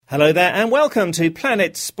Hello there and welcome to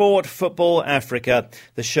Planet Sport Football Africa,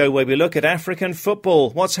 the show where we look at African football,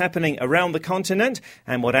 what's happening around the continent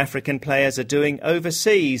and what African players are doing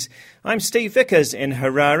overseas. I'm Steve Vickers in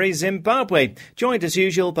Harare, Zimbabwe, joined as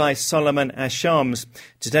usual by Solomon Ashams.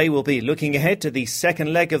 Today we'll be looking ahead to the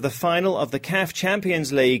second leg of the final of the CAF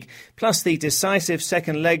Champions League, plus the decisive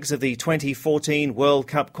second legs of the 2014 World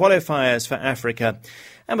Cup qualifiers for Africa.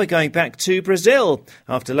 And we're going back to Brazil.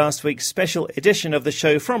 After last week's special edition of the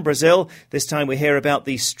show from Brazil, this time we hear about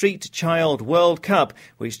the Street Child World Cup,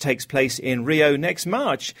 which takes place in Rio next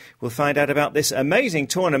March. We'll find out about this amazing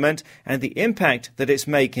tournament and the impact that it's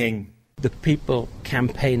making. The people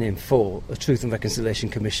campaigning for a Truth and Reconciliation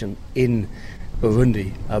Commission in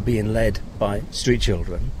Burundi are being led by street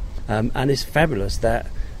children. And it's fabulous that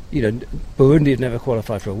Burundi have never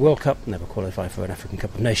qualified for a World Cup, never qualified for an African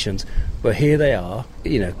Cup of Nations, but here they are,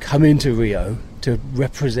 coming to Rio to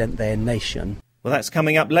represent their nation. Well, that's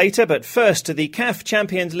coming up later, but first to the CAF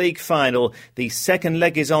Champions League final. The second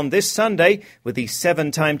leg is on this Sunday, with the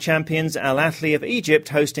seven-time champions Al-Ahly of Egypt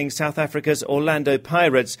hosting South Africa's Orlando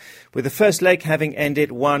Pirates, with the first leg having ended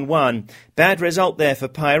 1-1. Bad result there for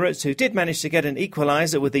Pirates, who did manage to get an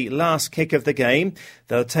equaliser with the last kick of the game.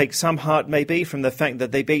 They'll take some heart maybe from the fact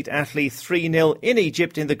that they beat Ahly 3-0 in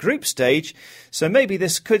Egypt in the group stage, so maybe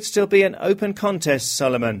this could still be an open contest,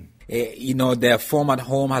 Solomon. Their form at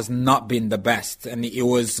home has not been the best, and it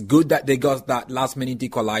was good that they got that last-minute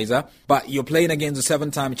equalizer. But you're playing against the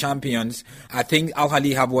seven-time champions. I think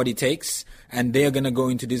Al-Ahly have what it takes, and they're going to go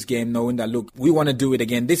into this game knowing that, look, we want to do it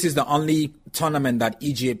again. This is the only tournament that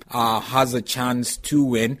Egypt has a chance to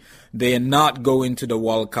win. They're not going to the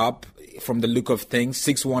World Cup from the look of things.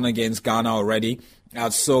 6-1 against Ghana already.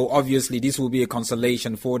 So obviously this will be a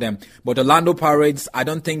consolation for them. But Orlando Pirates, I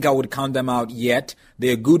don't think I would count them out yet.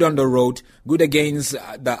 They're good on the road, good against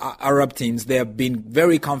the Arab teams. They have been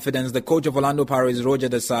very confident. The coach of Orlando Pirates, Roger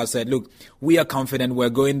Dessar, said, look, we are confident. We're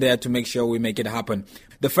going there to make sure we make it happen.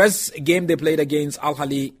 The first game they played against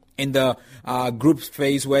Al-Ahly in the group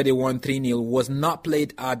phase where they won 3-0 was not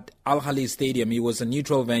played at Al-Ahly Stadium. It was a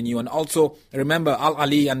neutral venue. And also, remember,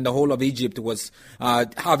 Al-Ahly and the whole of Egypt was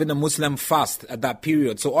having a Muslim fast at that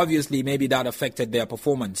period. So obviously, maybe that affected their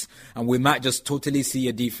performance. And we might just totally see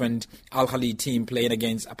a different Al-Ahly team playing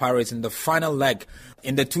against Pirates in the final leg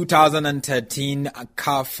in the 2013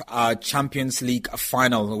 CAF Champions League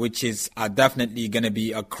final, which is definitely going to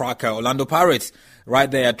be a cracker. Orlando Pirates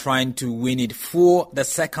right there trying to win it for the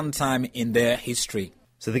second time in their history.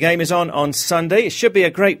 So the game is on Sunday. It should be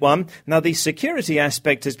a great one. Now, the security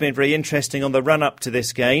aspect has been very interesting on the run-up to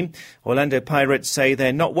this game. Orlando Pirates say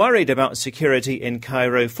they're not worried about security in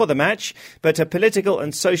Cairo for the match, but a political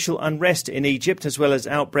and social unrest in Egypt, as well as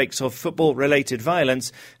outbreaks of football-related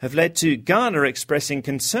violence, have led to Ghana expressing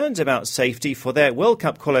concerns about safety for their World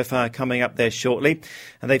Cup qualifier coming up there shortly.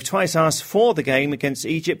 And they've twice asked for the game against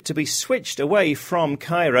Egypt to be switched away from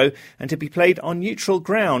Cairo and to be played on neutral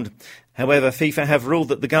ground. However, FIFA have ruled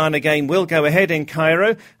that the Ghana game will go ahead in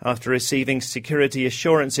Cairo after receiving security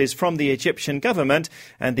assurances from the Egyptian government,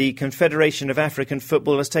 and the Confederation of African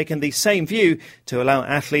Football has taken the same view to allow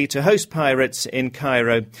Ahly to host Pirates in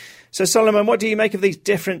Cairo. So, Solomon, what do you make of these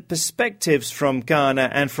different perspectives from Ghana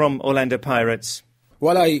and from Orlando Pirates?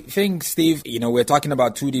 Well, I think, Steve, we're talking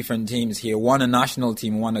about two different teams here. One a national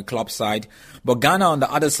team, one a club side. But Ghana on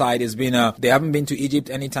the other side they haven't been to Egypt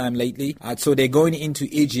anytime lately. So they're going into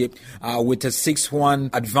Egypt with a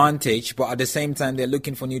 6-1 advantage. But at the same time, they're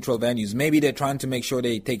looking for neutral venues. Maybe they're trying to make sure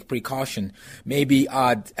they take precaution. Maybe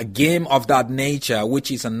a game of that nature, which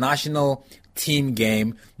is a national team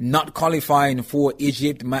game, not qualifying for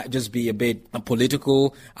Egypt might just be a bit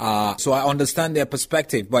political. So I understand their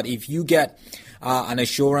perspective. But if you get an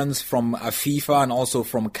assurance from FIFA and also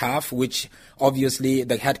from CAF, which obviously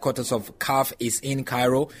the headquarters of CAF is in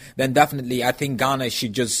Cairo, then definitely I think Ghana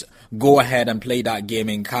should just go ahead and play that game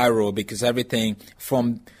in Cairo, because everything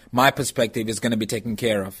from my perspective is going to be taken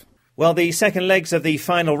care of. Well, the second legs of the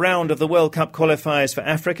final round of the World Cup qualifiers for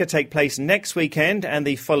Africa take place next weekend and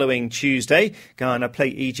the following Tuesday. Ghana play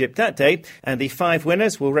Egypt that day, and the 5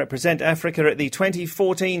 winners will represent Africa at the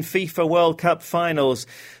 2014 FIFA World Cup finals.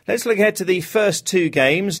 Let's look ahead to the first 2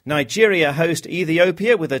 games. Nigeria host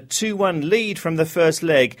Ethiopia with a 2-1 lead from the first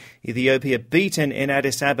leg. Ethiopia beaten in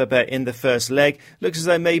Addis Ababa in the first leg. Looks as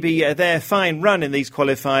though maybe their fine run in these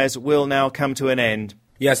qualifiers will now come to an end.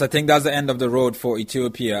 Yes, I think that's the end of the road for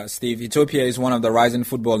Ethiopia, Steve. Ethiopia is one of the rising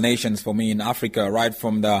football nations for me in Africa, right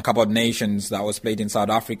from the Cup of Nations that was played in South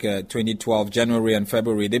Africa 2012, January and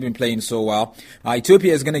February. They've been playing so well.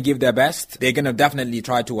 Ethiopia is going to give their best. They're going to definitely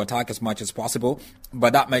try to attack as much as possible.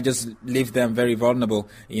 but that might just leave them very vulnerable,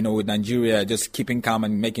 with Nigeria just keeping calm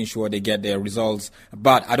and making sure they get their results.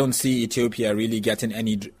 But I don't see Ethiopia really getting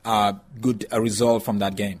any good result from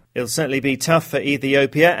that game. It'll certainly be tough for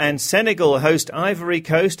Ethiopia, and Senegal host Ivory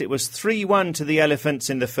Coast. It was 3-1 to the Elephants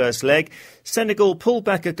in the first leg. Senegal pulled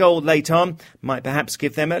back a goal late on, might perhaps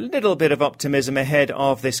give them a little bit of optimism ahead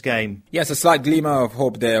of this game. Yes, a slight glimmer of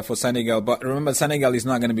hope there for Senegal, but remember Senegal is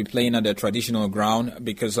not going to be playing on their traditional ground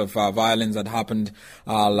because of violence that happened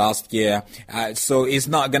last year. So it's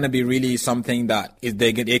not going to be really something that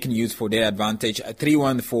they can use for their advantage.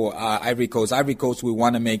 3-1 for Ivory Coast. Ivory Coast, we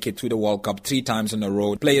want to make it to the World Cup 3 times in a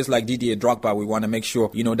row. Players like Didier Drogba, we want to make sure,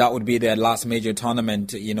 that would be their last major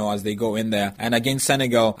tournament, as they go in there. And against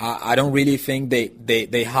Senegal, I don't really think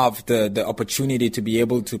they have the opportunity to be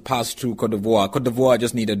able to pass through Cote d'Ivoire. Cote d'Ivoire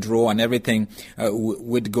just need a draw and everything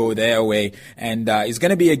would go their way. And it's going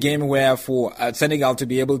to be a game where for Senegal to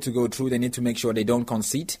be able to go through, they need to make sure they don't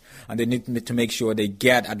concede, and they need to make sure they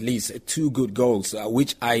get at least 2 good goals,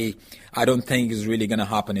 which I don't think is really going to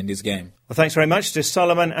happen in this game. Well, thanks very much to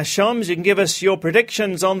Solomon Ashams. You can give us your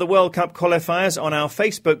predictions on the World Cup qualifiers on our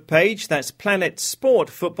Facebook page. That's Planet Sport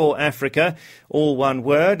Football Africa, all one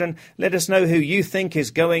word. And let us know who you think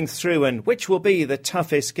is going through and which will be the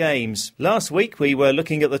toughest games. Last week, we were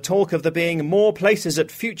looking at the talk of there being more places at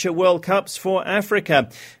future World Cups for Africa.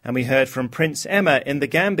 And we heard from Prince Emma in the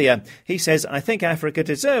Gambia. He says, I think Africa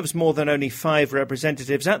deserves more than only 5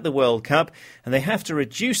 representatives at the World Cup, and they have to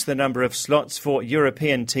reduce the number of slots for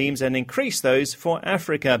European teams and increase those for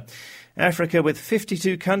Africa. Africa with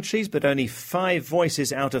 52 countries but only 5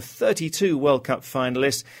 voices out of 32 World Cup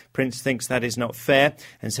finalists. Prince thinks that is not fair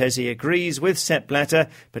and says he agrees with Sepp Blatter,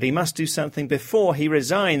 but he must do something before he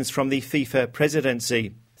resigns from the FIFA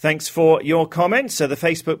presidency. Thanks for your comments. So the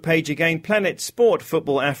Facebook page again, Planet Sport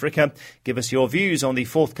Football Africa. Give us your views on the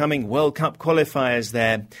forthcoming World Cup qualifiers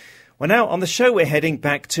there. Well, now on the show we're heading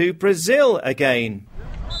back to Brazil again.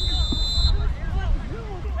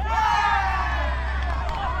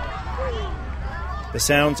 The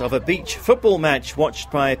sounds of a beach football match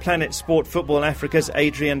watched by Planet Sport Football Africa's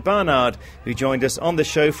Adrian Barnard, who joined us on the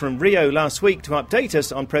show from Rio last week to update us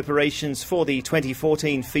on preparations for the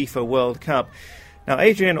 2014 FIFA World Cup. Now,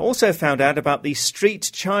 Adrian also found out about the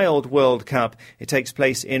Street Child World Cup. It takes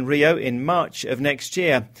place in Rio in March of next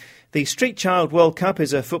year. The Street Child World Cup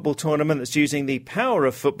is a football tournament that's using the power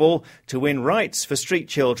of football to win rights for street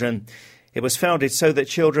children. It was founded so that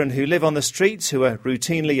children who live on the streets, who are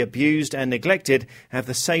routinely abused and neglected, have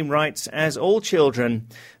the same rights as all children.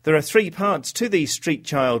 There are 3 parts to the Street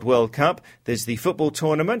Child World Cup. There's the football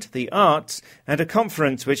tournament, the arts, and a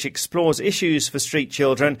conference which explores issues for street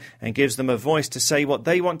children and gives them a voice to say what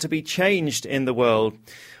they want to be changed in the world.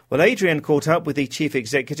 Well, Adrian caught up with the chief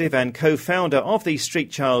executive and co-founder of the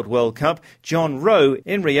Street Child World Cup, John Rowe,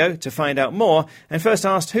 in Rio to find out more, and first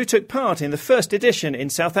asked who took part in the first edition in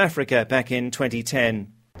South Africa back in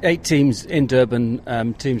 2010. 8 teams in Durban,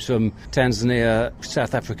 teams from Tanzania,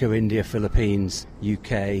 South Africa, India, Philippines,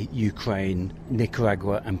 UK, Ukraine,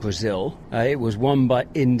 Nicaragua and Brazil. It was won by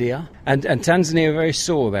India, and Tanzania were very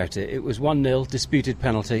sore about it. It was 1-0, disputed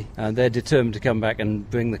penalty, and they're determined to come back and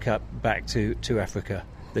bring the cup back to Africa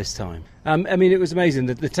this time. It was amazing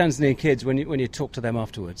that the Tanzanian kids, when you talk to them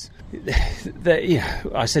afterwards,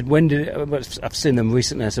 I said, I've seen them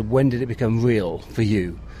recently, I said, when did it become real for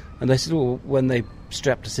you? And they said, well, when they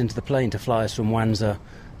strapped us into the plane to fly us from Mwanza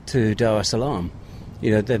to Dar es Salaam.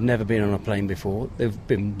 They've never been on a plane before. They've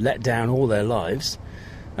been let down all their lives.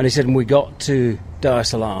 And he said, when we got to Dar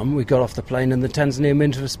es Salaam, we got off the plane and the Tanzanian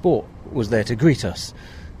Minister of Sport was there to greet us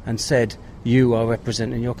and said, you are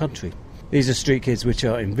representing your country. These are street kids which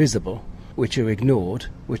are invisible, which are ignored,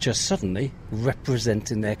 which are suddenly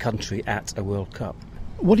representing their country at a World Cup.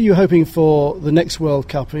 What are you hoping for the next World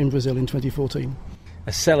Cup in Brazil in 2014?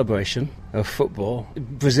 A celebration of football.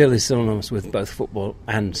 Brazil is synonymous with both football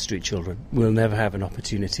and street children. We'll never have an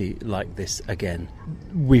opportunity like this again.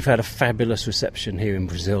 We've had a fabulous reception here in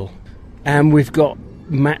Brazil, and we've got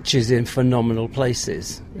matches in phenomenal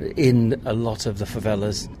places, in a lot of the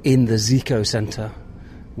favelas, in the Zico Centre,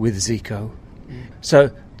 with Zico. So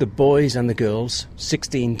the boys and the girls,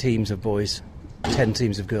 16 teams of boys, 10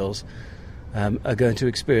 teams of girls, are going to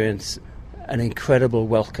experience an incredible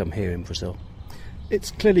welcome here in Brazil.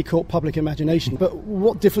 It's clearly caught public imagination, but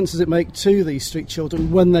what difference does it make to these street children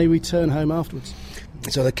when they return home afterwards?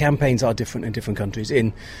 So the campaigns are different in different countries.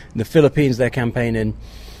 In the Philippines, they're campaigning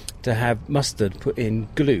to have mustard put in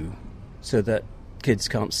glue so that kids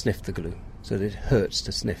can't sniff the glue. so that it hurts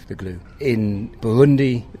to sniff the glue. In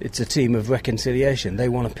Burundi, it's a team of reconciliation. They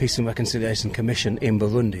want a Peace and Reconciliation Commission in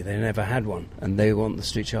Burundi. They never had one, and they want the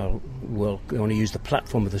Street Child they want to use the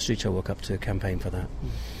platform of the Street Child World Cup to campaign for that.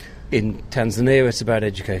 In Tanzania, it's about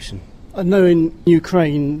education. I know in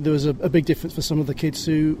Ukraine there was a big difference for some of the kids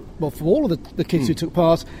for all of the kids who took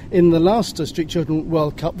part in the last Street Children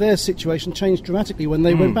World Cup. Their situation changed dramatically when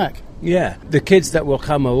they went back. Yeah, the kids that will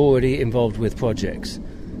come are already involved with projects.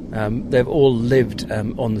 They've all lived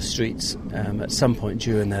on the streets at some point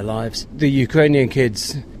during their lives. The Ukrainian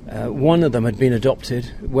kids, one of them had been adopted.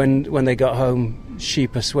 When they got home, she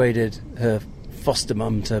persuaded her foster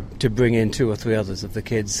mum to bring in 2 or 3 others of the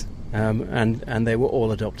kids, and they were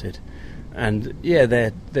all adopted. And yeah,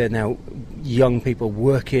 they're now young people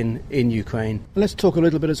working in Ukraine. Let's talk a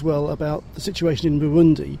little bit as well about the situation in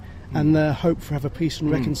Burundi and their hope for have a peace and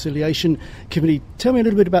reconciliation committee. Tell me a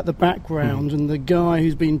little bit about the background and the guy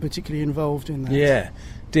who's been particularly involved in that. Yeah,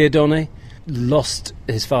 Dieudonné lost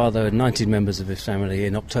his father and 19 members of his family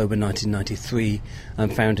in October 1993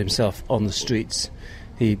 and found himself on the streets.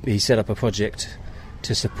 He set up a project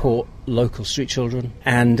to support local street children,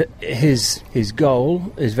 and his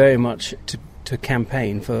goal is very much to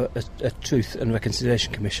campaign for a Truth and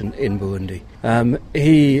Reconciliation Commission in Burundi.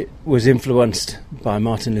 He was influenced by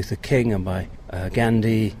Martin Luther King and by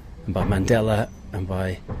Gandhi and by Mandela and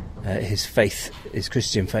by his faith, his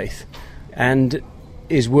Christian faith, and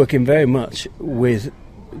is working very much with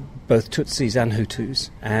both Tutsis and Hutus,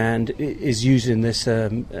 and is using this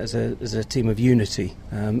as a team of unity.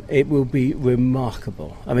 It will be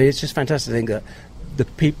remarkable. I mean, it's just fantastic to think that the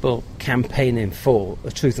people campaigning for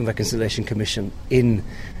a Truth and Reconciliation Commission in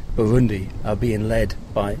Burundi are being led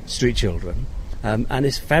by street children. And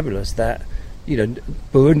it's fabulous that,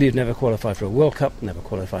 Burundi have never qualified for a World Cup, never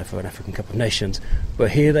qualified for an African Cup of Nations,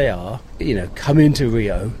 but here they are, coming to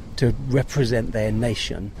Rio to represent their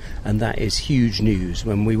nation, and that is huge news.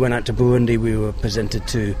 When we went out to Burundi, we were presented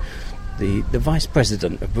to the Vice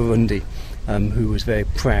President of Burundi, who was very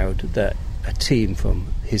proud that a team from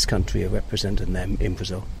his country are representing them in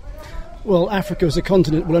Brazil. Well, Africa as a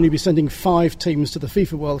continent will only be sending 5 teams to the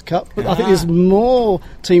FIFA World Cup, but I think there's more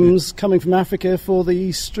teams coming from Africa for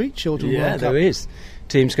the Street Children World Cup. Yeah, there is.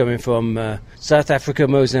 Teams coming from South Africa,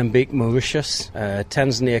 Mozambique, Mauritius,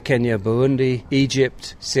 Tanzania, Kenya, Burundi,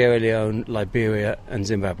 Egypt, Sierra Leone, Liberia and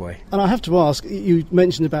Zimbabwe. And I have to ask, you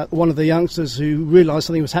mentioned about one of the youngsters who realised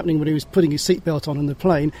something was happening when he was putting his seatbelt on in the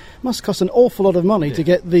plane. Must cost an awful lot of money to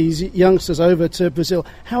get these youngsters over to Brazil.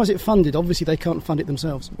 How is it funded? Obviously they can't fund it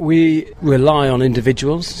themselves. We rely on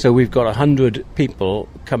individuals, so we've got 100 people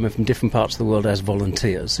coming from different parts of the world as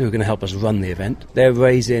volunteers who are going to help us run the event. They're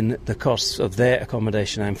raising the costs of their accommodation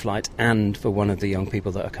and flight, and for one of the young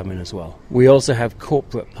people that are coming as well. We also have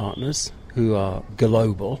corporate partners who are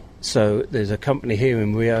global. So there's a company here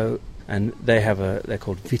in Rio, and they're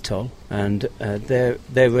called Vitol, and they're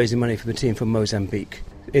raising money for the team from Mozambique.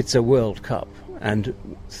 It's a World Cup, and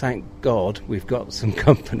thank God we've got some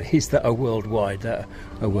companies that are worldwide that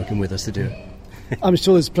are working with us to do it. I'm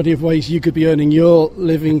sure there's plenty of ways you could be earning your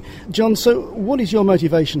living. John, so what is your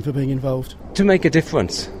motivation for being involved? To make a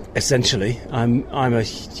difference, essentially. I'm a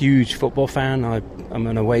huge football fan. I'm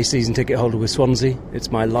an away season ticket holder with Swansea.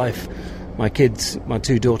 It's my life. My kids, my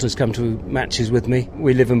 2 daughters come to matches with me.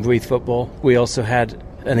 We live and breathe football. We also had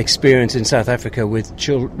an experience in South Africa with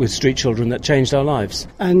street children that changed our lives.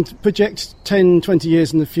 And project 10, 20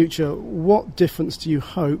 years in the future, what difference do you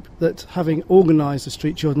hope that having organised the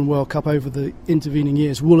Street Children World Cup over the intervening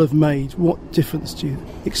years will have made? What difference do you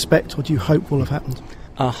expect or do you hope will have happened?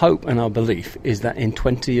 Our hope and our belief is that in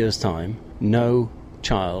 20 years' time, no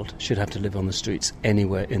child should have to live on the streets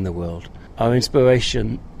anywhere in the world. Our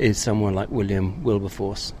inspiration is someone like William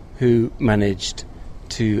Wilberforce, who managed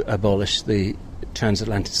to abolish the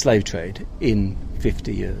transatlantic slave trade in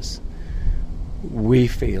 50 years. We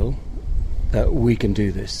feel that we can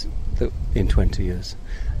do this in 20 years.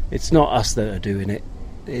 It's not us that are doing it.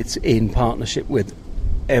 It's in partnership with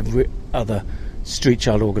every other street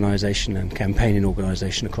child organisation and campaigning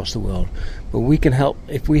organisation across the world. But we can help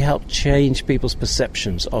if we help change people's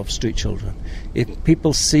perceptions of street children. If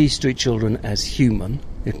people see street children as human,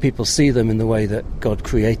 if people see them in the way that God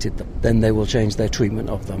created them, then they will change their treatment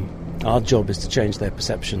of them. Our job is to change their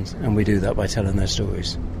perceptions, and we do that by telling their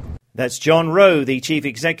stories. That's John Rowe, the Chief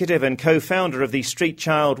Executive and co-founder of the Street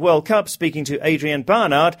Child World Cup, speaking to Adrian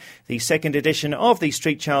Barnard. The second edition of the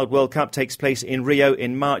Street Child World Cup takes place in Rio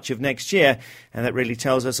in March of next year, and that really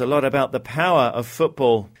tells us a lot about the power of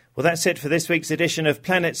football. Well, that's it for this week's edition of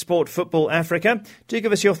Planet Sport Football Africa. Do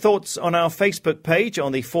give us your thoughts on our Facebook page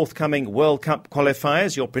on the forthcoming World Cup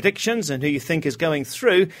qualifiers, your predictions and who you think is going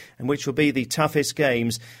through and which will be the toughest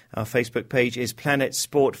games. Our Facebook page is Planet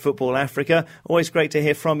Sport Football Africa. Always great to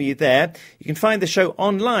hear from you there. You can find the show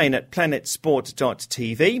online at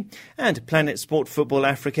planetsport.tv. And Planet Sport Football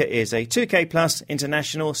Africa is a 2K Plus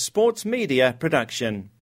international sports media production.